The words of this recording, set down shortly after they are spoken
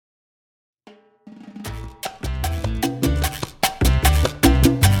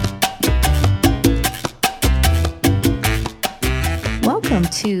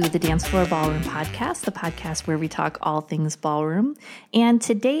to the Dance Floor Ballroom Podcast, the podcast where we talk all things ballroom. And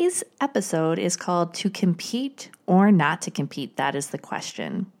today's episode is called To Compete or Not to Compete? That is the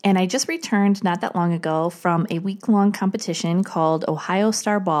question. And I just returned not that long ago from a week-long competition called Ohio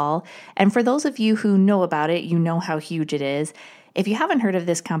Star Ball. And for those of you who know about it, you know how huge it is. If you haven't heard of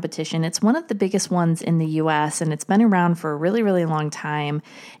this competition, it's one of the biggest ones in the U.S., and it's been around for a really, really long time.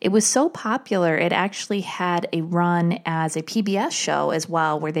 It was so popular, it actually had a run as a PBS show as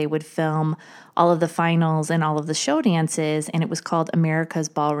well, where they would film all of the finals and all of the show dances, and it was called America's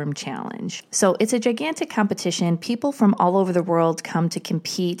Ballroom Challenge. So it's a gigantic competition. People from all over the world come to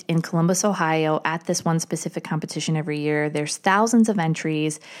compete in Columbus, Ohio at this one specific competition every year. There's thousands of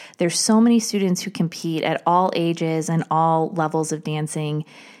entries. There's so many students who compete at all ages and all levels of dancing.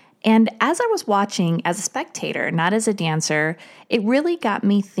 And as I was watching as a spectator, not as a dancer, it really got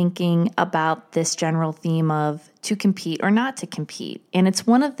me thinking about this general theme of to compete or not to compete. And it's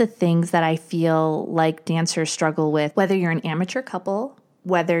one of the things that I feel like dancers struggle with, whether you're an amateur couple,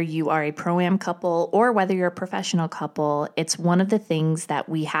 whether you are a pro-am couple, or whether you're a professional couple. It's one of the things that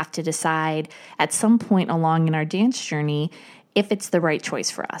we have to decide at some point along in our dance journey if it's the right choice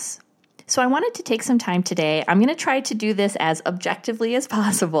for us. So I wanted to take some time today. I'm going to try to do this as objectively as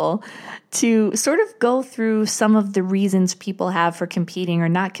possible to sort of go through some of the reasons people have for competing or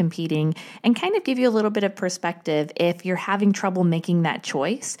not competing and kind of give you a little bit of perspective if you're having trouble making that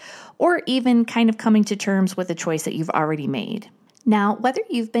choice or even kind of coming to terms with a choice that you've already made. Now, whether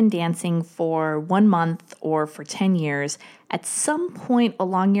you've been dancing for 1 month or for 10 years, at some point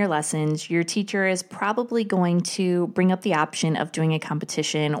along your lessons, your teacher is probably going to bring up the option of doing a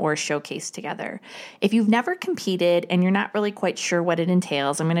competition or a showcase together. If you've never competed and you're not really quite sure what it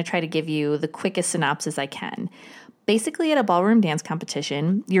entails, I'm going to try to give you the quickest synopsis I can. Basically, at a ballroom dance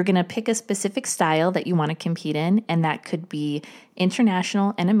competition, you're going to pick a specific style that you want to compete in, and that could be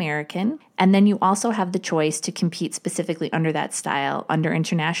international and American. And then you also have the choice to compete specifically under that style. Under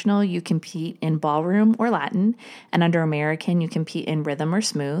international, you compete in ballroom or Latin, and under American, you compete in rhythm or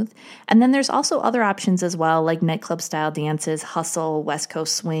smooth. And then there's also other options as well, like nightclub style dances, hustle, West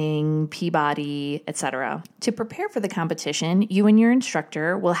Coast swing, Peabody, etc. To prepare for the competition, you and your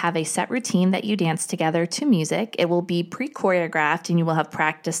instructor will have a set routine that you dance together to music. It will be pre-choreographed, and you will have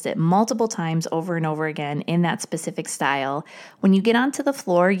practiced it multiple times over and over again in that specific style. When you get onto the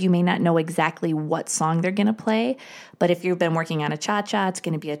floor, you may not know exactly what song they're going to play, but if you've been working on a cha-cha, it's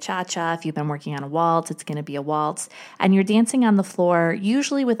going to be a cha-cha. If you've been working on a waltz, it's going to be a waltz. And you're dancing on the floor,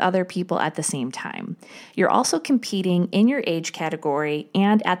 usually with other people at the same time. You're also competing in your age category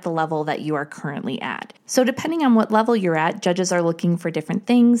and at the level that you are currently at. So depending on what level you're at, judges are looking for different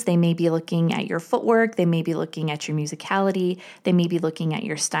things. They may be looking at your footwork. They may be looking at your musicality. They may be looking at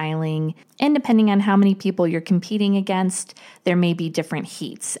your styling. And depending on how many people you're competing against, there may be different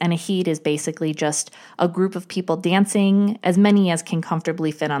heats. And a heat is basically just a group of people dancing, as many as can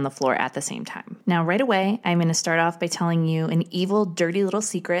comfortably fit on the floor at the same time. Now, right away, I'm going to start off by telling you an evil, dirty little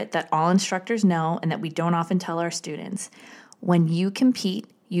secret that all instructors know and that we don't often tell our students. When you compete,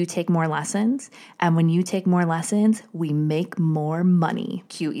 you take more lessons, and when you take more lessons, we make more money.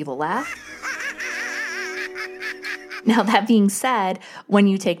 Cue evil laugh. Now, that being said, when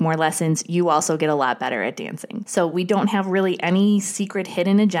you take more lessons, you also get a lot better at dancing. So we don't have really any secret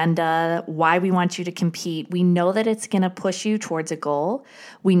hidden agenda, why we want you to compete. We know that it's going to push you towards a goal.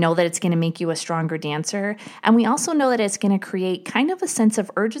 We know that it's going to make you a stronger dancer. And we also know that it's going to create kind of a sense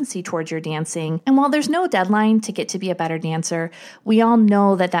of urgency towards your dancing. And while there's no deadline to get to be a better dancer, we all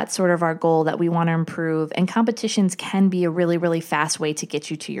know that that's sort of our goal, that we want to improve. And competitions can be a really, really fast way to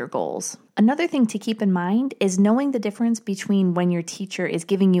get you to your goals. Another thing to keep in mind is knowing the difference between when your teacher is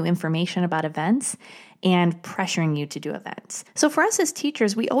giving you information about events and pressuring you to do events. So for us as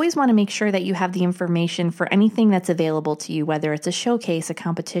teachers, we always want to make sure that you have the information for anything that's available to you, whether it's a showcase, a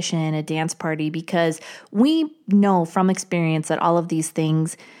competition, a dance party, because we know from experience that all of these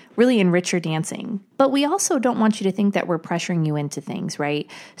things really enrich your dancing. But we also don't want you to think that we're pressuring you into things, right?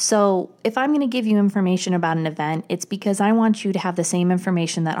 So if I'm going to give you information about an event, it's because I want you to have the same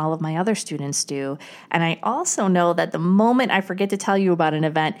information that all of my other students do. And I also know that the moment I forget to tell you about an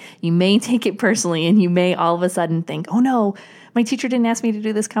event, you may take it personally and you may all of a sudden think, oh no, my teacher didn't ask me to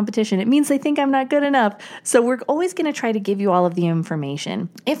do this competition. It means they think I'm not good enough. So we're always going to try to give you all of the information.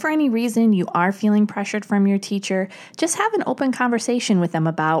 If for any reason you are feeling pressured from your teacher, just have an open conversation with them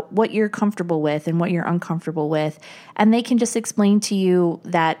about what you're comfortable with and what what you're uncomfortable with, and they can just explain to you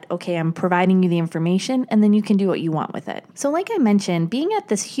that, okay, I'm providing you the information, and then you can do what you want with it. So like I mentioned, being at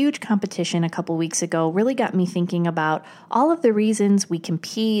this huge competition a couple weeks ago really got me thinking about all of the reasons we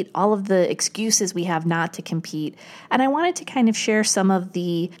compete, all of the excuses we have not to compete, and I wanted to kind of share some of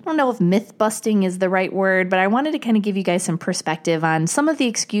the, I don't know if myth busting is the right word, but I wanted to kind of give you guys some perspective on some of the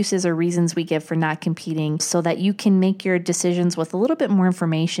excuses or reasons we give for not competing so that you can make your decisions with a little bit more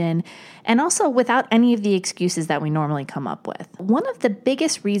information and also without any of the excuses that we normally come up with. One of the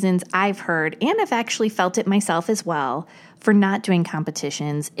biggest reasons I've heard, and I've actually felt it myself as well, for not doing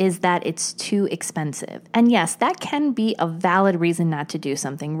competitions is that it's too expensive. And yes, that can be a valid reason not to do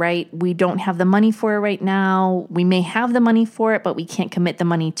something, right? We don't have the money for it right now. We may have the money for it, but we can't commit the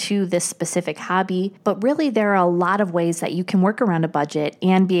money to this specific hobby. But really, there are a lot of ways that you can work around a budget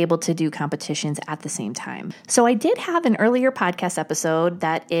and be able to do competitions at the same time. So I did have an earlier podcast episode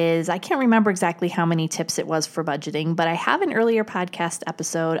that is, I can't remember exactly how many tips it was for budgeting, but I have an earlier podcast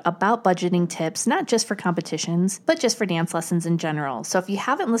episode about budgeting tips, not just for competitions, but just for dance lessons in general. So if you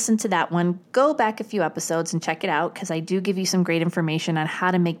haven't listened to that one, go back a few episodes and check it out because I do give you some great information on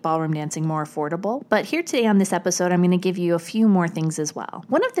how to make ballroom dancing more affordable. But here today on this episode, I'm going to give you a few more things as well.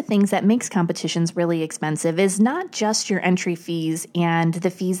 One of the things that makes competitions really expensive is not just your entry fees and the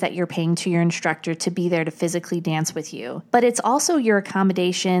fees that you're paying to your instructor to be there to physically dance with you, but it's also your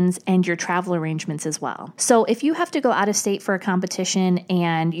accommodations and your travel arrangements as well. So if you have to go out of state for a competition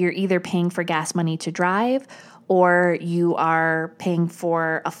and you're either paying for gas money to drive or you are paying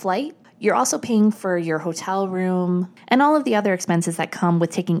for a flight, you're also paying for your hotel room and all of the other expenses that come with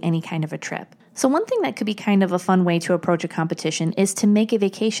taking any kind of a trip. So one thing that could be kind of a fun way to approach a competition is to make a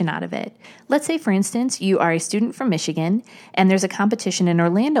vacation out of it. Let's say, for instance, you are a student from Michigan and there's a competition in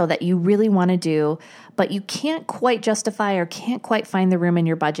Orlando that you really want to do, but you can't quite justify or can't quite find the room in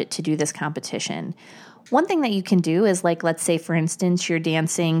your budget to do this competition. One thing that you can do is, like, let's say, for instance, you're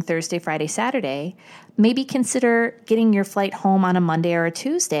dancing Thursday, Friday, Saturday. Maybe consider getting your flight home on a Monday or a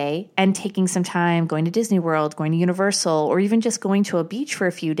Tuesday and taking some time going to Disney World, going to Universal, or even just going to a beach for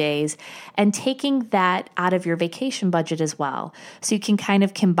a few days and taking that out of your vacation budget as well. So you can kind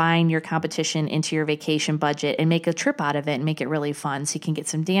of combine your competition into your vacation budget and make a trip out of it and make it really fun. So you can get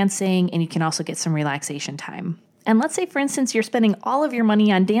some dancing and you can also get some relaxation time. And let's say, for instance, you're spending all of your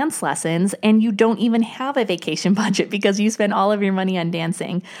money on dance lessons and you don't even have a vacation budget because you spend all of your money on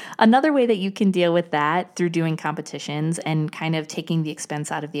dancing. Another way that you can deal with that through doing competitions and kind of taking the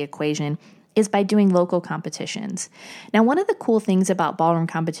expense out of the equation is by doing local competitions. Now, one of the cool things about ballroom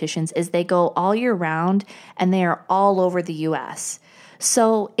competitions is they go all year round and they are all over the U.S.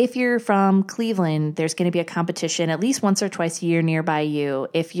 So if you're from Cleveland, there's going to be a competition at least once or twice a year nearby you.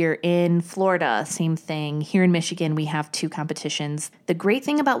 If you're in Florida, same thing. Here in Michigan, we have 2 competitions. The great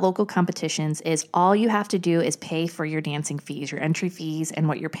thing about local competitions is all you have to do is pay for your dancing fees, your entry fees, and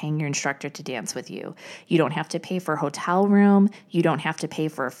what you're paying your instructor to dance with you. You don't have to pay for a hotel room. You don't have to pay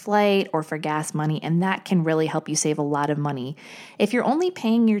for a flight or for gas money, and that can really help you save a lot of money. If you're only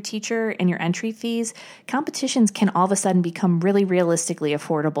paying your teacher and your entry fees, competitions can all of a sudden become really realistic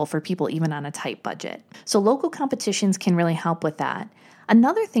affordable for people even on a tight budget. So local competitions can really help with that.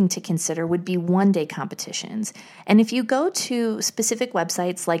 Another thing to consider would be one-day competitions. And if you go to specific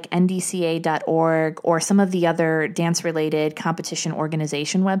websites like ndca.org or some of the other dance-related competition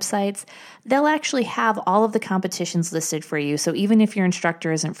organization websites, they'll actually have all of the competitions listed for you. So even if your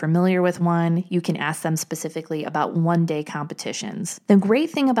instructor isn't familiar with one, you can ask them specifically about one-day competitions. The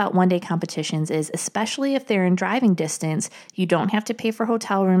great thing about one-day competitions is, especially if they're in driving distance, you don't have to pay for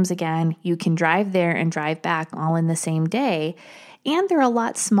hotel rooms again. You can drive there and drive back all in the same day. And they're a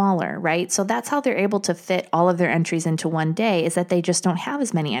lot smaller, right? So that's how they're able to fit all of their entries into one day, is that they just don't have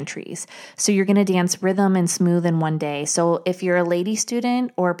as many entries. So you're going to dance rhythm and smooth in one day. So if you're a lady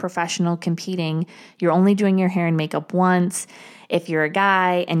student or a professional competing, you're only doing your hair and makeup once. If you're a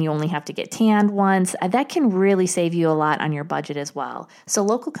guy and you only have to get tanned once, that can really save you a lot on your budget as well. So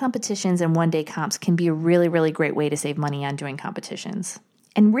local competitions and one-day comps can be a really, really great way to save money on doing competitions.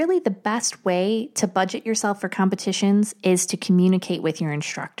 And really the best way to budget yourself for competitions is to communicate with your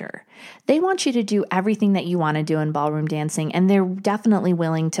instructor. They want you to do everything that you want to do in ballroom dancing, and they're definitely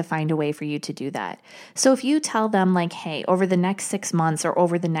willing to find a way for you to do that. So if you tell them, like, hey, over the next 6 months or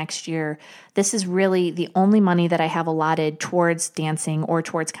over the next year, this is really the only money that I have allotted towards dancing or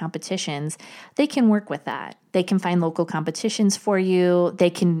towards competitions, they can work with that. They can find local competitions for you. They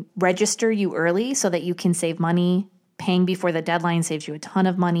can register you early so that you can save money Paying before the deadline saves you a ton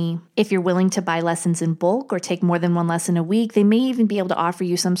of money. If you're willing to buy lessons in bulk or take more than one lesson a week, they may even be able to offer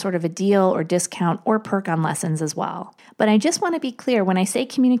you some sort of a deal or discount or perk on lessons as well. But I just want to be clear, when I say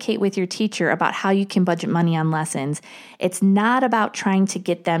communicate with your teacher about how you can budget money on lessons, it's not about trying to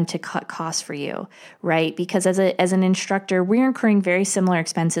get them to cut costs for you, right? Because as an instructor, we're incurring very similar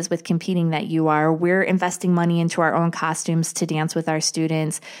expenses with competing that you are. We're investing money into our own costumes to dance with our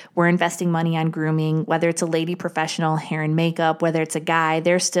students. We're investing money on grooming, whether it's a lady professional, hair and makeup, whether it's a guy,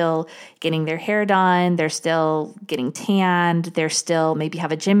 they're still getting their hair done, they're still getting tanned, they're still maybe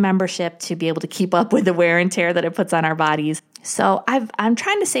have a gym membership to be able to keep up with the wear and tear that it puts on our bodies. So I'm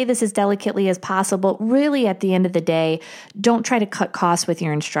trying to say this as delicately as possible. Really, at the end of the day, don't try to cut costs with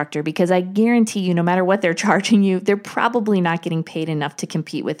your instructor, because I guarantee you, no matter what they're charging you, they're probably not getting paid enough to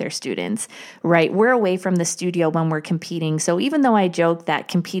compete with their students, right? We're away from the studio when we're competing. So even though I joke that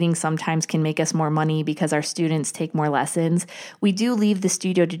competing sometimes can make us more money because our students take more lessons, we do leave the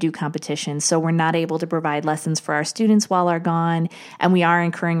studio to do competitions. So we're not able to provide lessons for our students while they're gone, and we are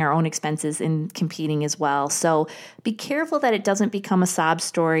incurring our own expenses in competing as well. So be careful that it doesn't become a sob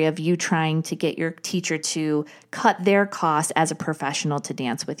story of you trying to get your teacher to cut their costs as a professional to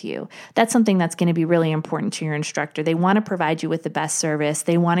dance with you. That's something that's going to be really important to your instructor. They want to provide you with the best service.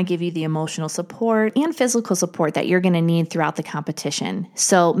 They want to give you the emotional support and physical support that you're going to need throughout the competition.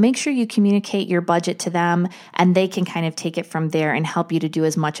 So make sure you communicate your budget to them, and they can kind of take it from there and help you to do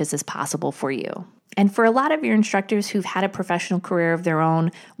as much as is possible for you. And for a lot of your instructors who've had a professional career of their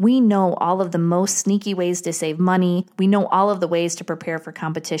own, we know all of the most sneaky ways to save money. We know all of the ways to prepare for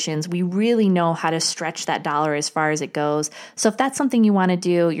competitions. We really know how to stretch that dollar as far as it goes. So if that's something you want to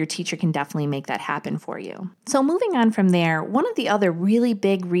do, your teacher can definitely make that happen for you. So moving on from there, one of the other really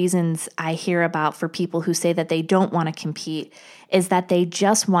big reasons I hear about for people who say that they don't want to compete is that they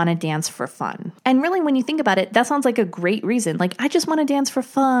just want to dance for fun. And really, when you think about it, that sounds like a great reason. Like, I just want to dance for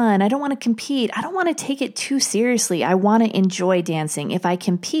fun. I don't want to compete. I don't want to take it too seriously. I want to enjoy dancing. If I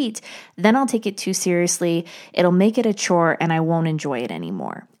compete, then I'll take it too seriously. It'll make it a chore and I won't enjoy it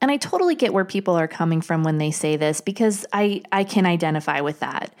anymore. And I totally get where people are coming from when they say this, because I can identify with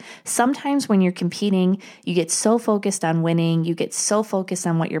that. Sometimes when you're competing, you get so focused on winning, you get so focused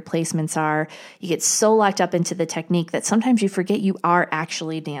on what your placements are, you get so locked up into the technique that sometimes you forget you are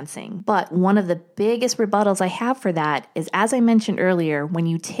actually dancing. But one of the biggest rebuttals I have for that is, as I mentioned earlier, when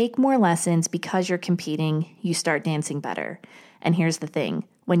you take more lessons because you're competing, you start dancing better. And here's the thing,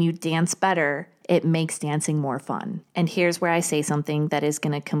 when you dance better, it makes dancing more fun. And here's where I say something that is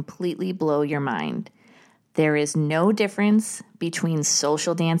going to completely blow your mind. There is no difference between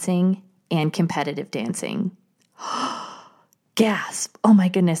social dancing and competitive dancing. Gasp. Oh my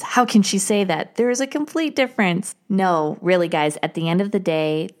goodness. How can she say that? There is a complete difference. No, really, guys, at the end of the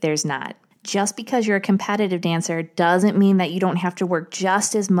day, there's not. Just because you're a competitive dancer doesn't mean that you don't have to work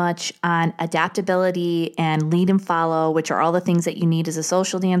just as much on adaptability and lead and follow, which are all the things that you need as a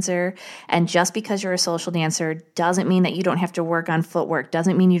social dancer. And just because you're a social dancer doesn't mean that you don't have to work on footwork,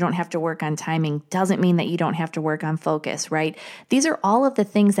 doesn't mean you don't have to work on timing, doesn't mean that you don't have to work on focus, right? These are all of the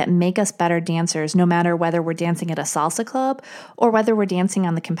things that make us better dancers, no matter whether we're dancing at a salsa club or whether we're dancing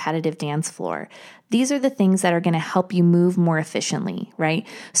on the competitive dance floor. These are the things that are going to help you move more efficiently, right?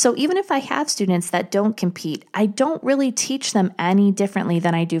 So even if I have students that don't compete, I don't really teach them any differently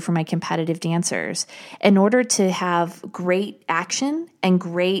than I do for my competitive dancers. In order to have great action and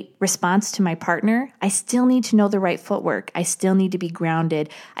great response to my partner, I still need to know the right footwork. I still need to be grounded.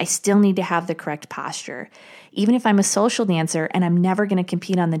 I still need to have the correct posture. Even if I'm a social dancer and I'm never going to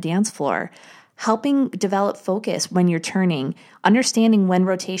compete on the dance floor, helping develop focus when you're turning, understanding when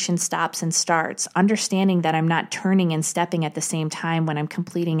rotation stops and starts, understanding that I'm not turning and stepping at the same time when I'm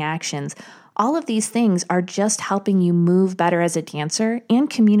completing actions. All of these things are just helping you move better as a dancer and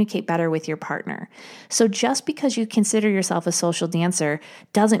communicate better with your partner. So just because you consider yourself a social dancer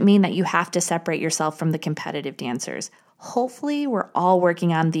doesn't mean that you have to separate yourself from the competitive dancers. Hopefully, we're all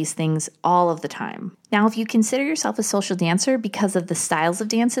working on these things all of the time. Now, if you consider yourself a social dancer because of the styles of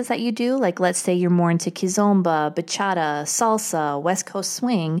dances that you do, like let's say you're more into kizomba, bachata, salsa, West Coast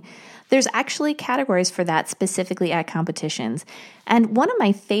swing, there's actually categories for that specifically at competitions. And one of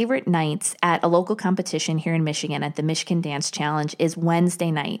my favorite nights at a local competition here in Michigan at the Michigan Dance Challenge is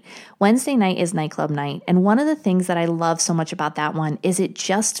Wednesday night. Wednesday night is nightclub night. And one of the things that I love so much about that one is it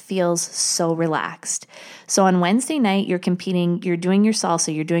just feels so relaxed. So on Wednesday night, you're competing, you're doing your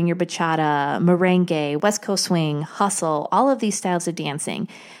salsa, you're doing your bachata, merengue, West Coast swing, hustle, all of these styles of dancing.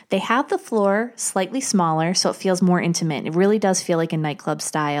 They have the floor slightly smaller, so it feels more intimate. It really does feel like a nightclub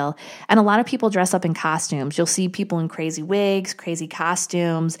style. And a lot of people dress up in costumes. You'll see people in crazy wigs, crazy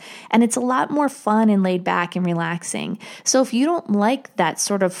costumes, and it's a lot more fun and laid back and relaxing. So if you don't like that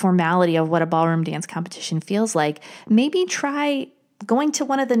sort of formality of what a ballroom dance competition feels like, maybe try going to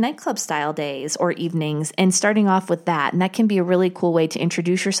one of the nightclub style days or evenings and starting off with that. And that can be a really cool way to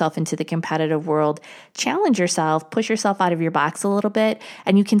introduce yourself into the competitive world, challenge yourself, push yourself out of your box a little bit,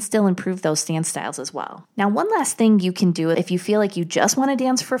 and you can still improve those dance styles as well. Now, one last thing you can do if you feel like you just want to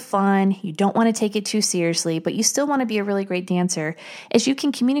dance for fun, you don't want to take it too seriously, but you still want to be a really great dancer, is you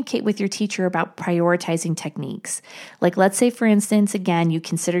can communicate with your teacher about prioritizing techniques. Like, let's say, for instance, again, you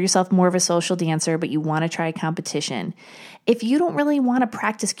consider yourself more of a social dancer, but you want to try a competition. If you don't really want to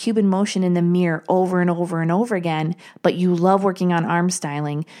practice Cuban motion in the mirror over and over and over again, but you love working on arm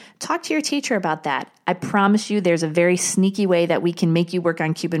styling, talk to your teacher about that. I promise you there's a very sneaky way that we can make you work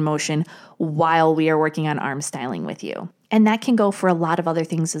on Cuban motion while we are working on arm styling with you. And that can go for a lot of other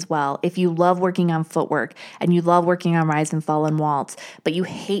things as well. If you love working on footwork and you love working on rise and fall and waltz, but you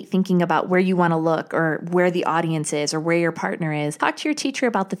hate thinking about where you want to look or where the audience is or where your partner is, talk to your teacher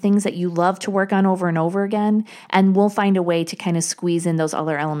about the things that you love to work on over and over again, and we'll find a way to kind of squeeze in those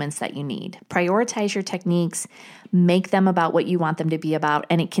other elements that you need. Prioritize your techniques, make them about what you want them to be about,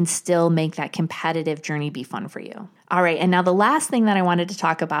 and it can still make that competitive journey be fun for you. All right, and now the last thing that I wanted to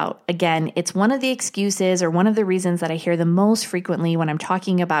talk about, again, it's one of the excuses or one of the reasons that I hear the most frequently when I'm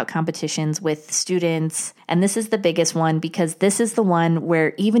talking about competitions with students, and this is the biggest one because this is the one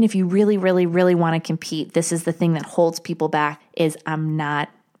where even if you really, really, really want to compete, this is the thing that holds people back, is I'm not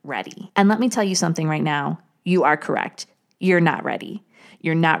ready. And let me tell you something right now, you are correct. You're not ready.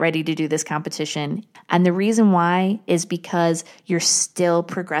 You're not ready to do this competition. And the reason why is because you're still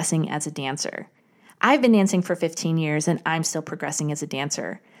progressing as a dancer. I've been dancing for 15 years and I'm still progressing as a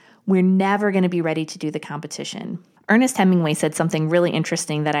dancer. We're never going to be ready to do the competition. Ernest Hemingway said something really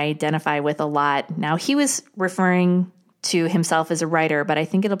interesting that I identify with a lot. Now, he was referring to himself as a writer, but I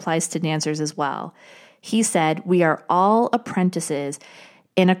think it applies to dancers as well. He said, "We are all apprentices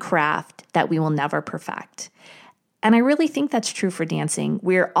in a craft that we will never perfect." And I really think that's true for dancing.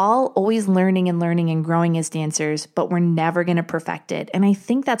 We're all always learning and growing as dancers, but we're never going to perfect it. And I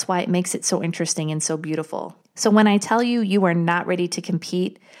think that's why it makes it so interesting and so beautiful. So when I tell you you are not ready to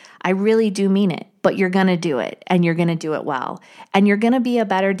compete, I really do mean it, but you're going to do it and you're going to do it well. And you're going to be a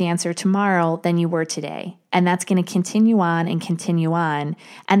better dancer tomorrow than you were today. And that's going to continue on and continue on.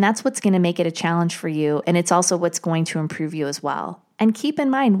 And that's what's going to make it a challenge for you. And it's also what's going to improve you as well. And keep in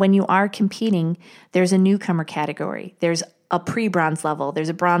mind, when you are competing, there's a newcomer category. There's a pre-bronze level. There's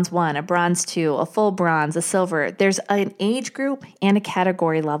a bronze 1, a bronze 2, a full bronze, a silver. There's an age group and a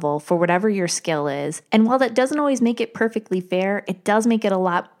category level for whatever your skill is. And while that doesn't always make it perfectly fair, it does make it a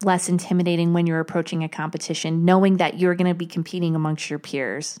lot less intimidating when you're approaching a competition, knowing that you're going to be competing amongst your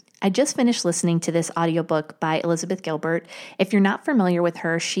peers. I just finished listening to this audiobook by Elizabeth Gilbert. If you're not familiar with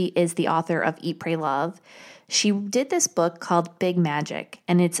her, she is the author of Eat, Pray, Love. She did this book called Big Magic,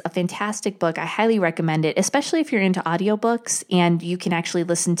 and it's a fantastic book. I highly recommend it, especially if you're into audiobooks and you can actually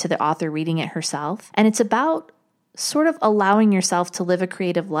listen to the author reading it herself. And it's about sort of allowing yourself to live a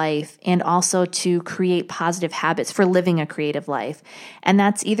creative life and also to create positive habits for living a creative life. And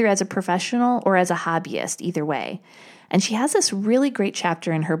that's either as a professional or as a hobbyist, either way. And she has this really great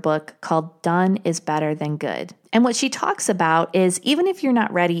chapter in her book called Done is Better Than Good. And what she talks about is even if you're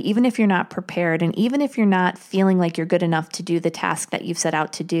not ready, even if you're not prepared, and even if you're not feeling like you're good enough to do the task that you've set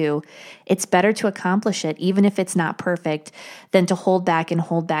out to do, it's better to accomplish it, even if it's not perfect, than to hold back and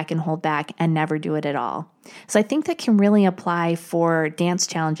hold back and hold back and never do it at all. So I think that can really apply for dance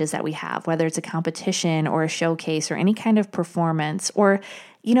challenges that we have, whether it's a competition or a showcase or any kind of performance, or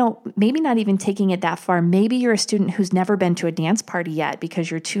maybe not even taking it that far. Maybe you're a student who's never been to a dance party yet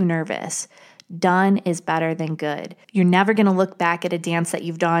because you're too nervous. Done is better than good. You're never going to look back at a dance that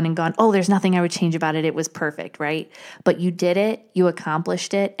you've done and gone, oh, there's nothing I would change about it. It was perfect, right? But you did it, you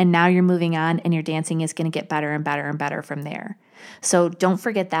accomplished it, and now you're moving on and your dancing is going to get better and better and better from there. So don't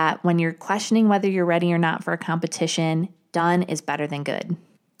forget that when you're questioning whether you're ready or not for a competition, done is better than good.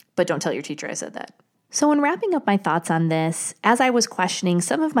 But don't tell your teacher I said that. So in wrapping up my thoughts on this, as I was questioning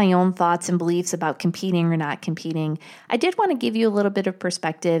some of my own thoughts and beliefs about competing or not competing, I did want to give you a little bit of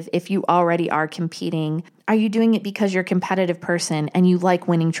perspective if you already are competing. Are you doing it because you're a competitive person and you like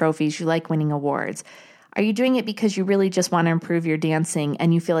winning trophies, you like winning awards? Are you doing it because you really just want to improve your dancing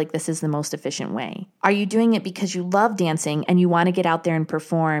and you feel like this is the most efficient way? Are you doing it because you love dancing and you want to get out there and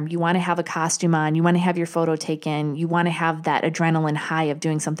perform? You want to have a costume on, you want to have your photo taken, you want to have that adrenaline high of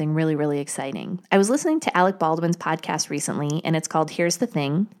doing something really, really exciting. I was listening to Alec Baldwin's podcast recently, and it's called Here's the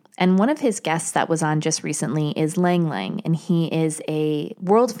Thing. And one of his guests that was on just recently is Lang Lang, and he is a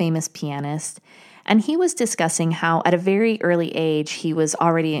world famous pianist. And he was discussing how at a very early age, he was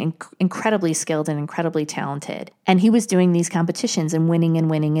already incredibly skilled and incredibly talented. And he was doing these competitions and winning and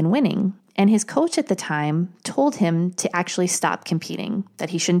winning and winning. And his coach at the time told him to actually stop competing, that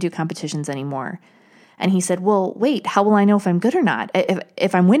he shouldn't do competitions anymore. And he said, well, wait, how will I know if I'm good or not?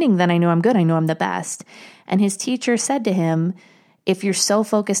 If I'm winning, then I know I'm good. I know I'm the best. And his teacher said to him, if you're so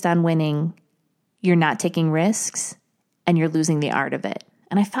focused on winning, you're not taking risks and you're losing the art of it.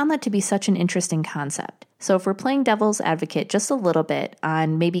 And I found that to be such an interesting concept. So if we're playing devil's advocate just a little bit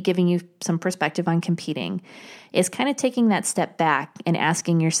on maybe giving you some perspective on competing, is kind of taking that step back and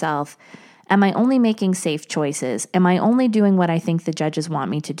asking yourself, am I only making safe choices? Am I only doing what I think the judges want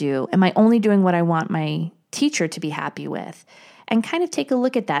me to do? Am I only doing what I want my teacher to be happy with? And kind of take a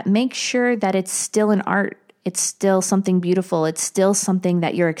look at that. Make sure that it's still an art. It's still something beautiful. It's still something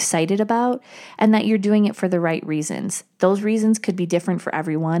that you're excited about and that you're doing it for the right reasons. Those reasons could be different for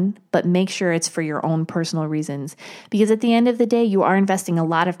everyone, but make sure it's for your own personal reasons. Because at the end of the day, you are investing a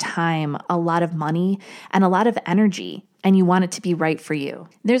lot of time, a lot of money, and a lot of energy, and you want it to be right for you.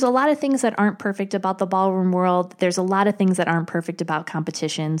 There's a lot of things that aren't perfect about the ballroom world. There's a lot of things that aren't perfect about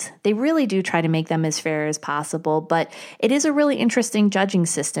competitions. They really do try to make them as fair as possible, but it is a really interesting judging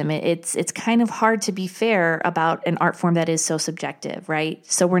system. It's kind of hard to be fair about an art form that is so subjective, right?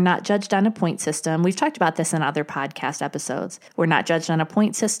 So we're not judged on a point system. We've talked about this in other podcast episodes. We're not judged on a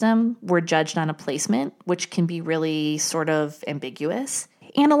point system. We're judged on a placement, which can be really sort of ambiguous.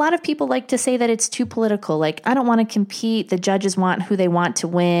 And a lot of people like to say that it's too political. Like, I don't want to compete. The judges want who they want to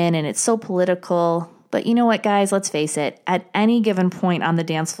win, and it's so political. But you know what, guys? Let's face it. At any given point on the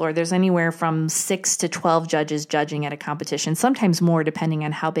dance floor, there's anywhere from 6 to 12 judges judging at a competition, sometimes more depending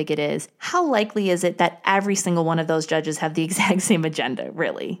on how big it is. How likely is it that every single one of those judges have the exact same agenda?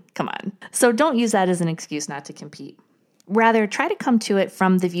 Really? Come on. So don't use that as an excuse not to compete. Rather, try to come to it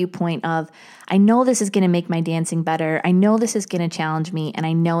from the viewpoint of, I know this is going to make my dancing better. I know this is going to challenge me, and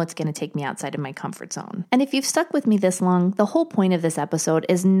I know it's going to take me outside of my comfort zone. And if you've stuck with me this long, the whole point of this episode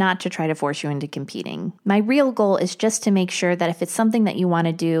is not to try to force you into competing. My real goal is just to make sure that if it's something that you want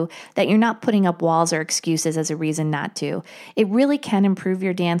to do, that you're not putting up walls or excuses as a reason not to. It really can improve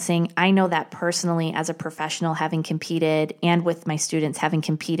your dancing. I know that personally as a professional, having competed, and with my students having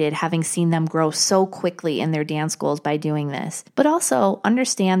competed, having seen them grow so quickly in their dance goals by doing this. But also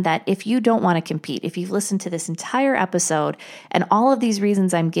understand that if you don't want to compete, if you've listened to this entire episode and all of these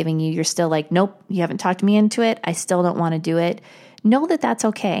reasons I'm giving you, you're still like, nope, you haven't talked me into it, I still don't want to do it. Know that that's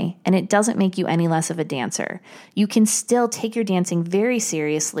okay, and it doesn't make you any less of a dancer. You can still take your dancing very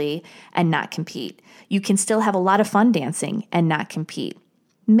seriously and not compete. You can still have a lot of fun dancing and not compete.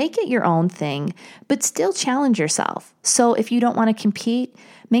 Make it your own thing, but still challenge yourself. So if you don't want to compete,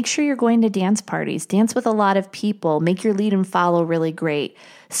 make sure you're going to dance parties, dance with a lot of people, make your lead and follow really great.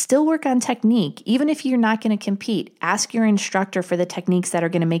 Still work on technique. Even if you're not going to compete, ask your instructor for the techniques that are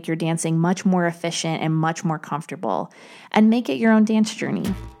going to make your dancing much more efficient and much more comfortable, and make it your own dance journey.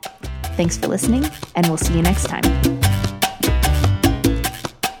 Thanks for listening, and we'll see you next time.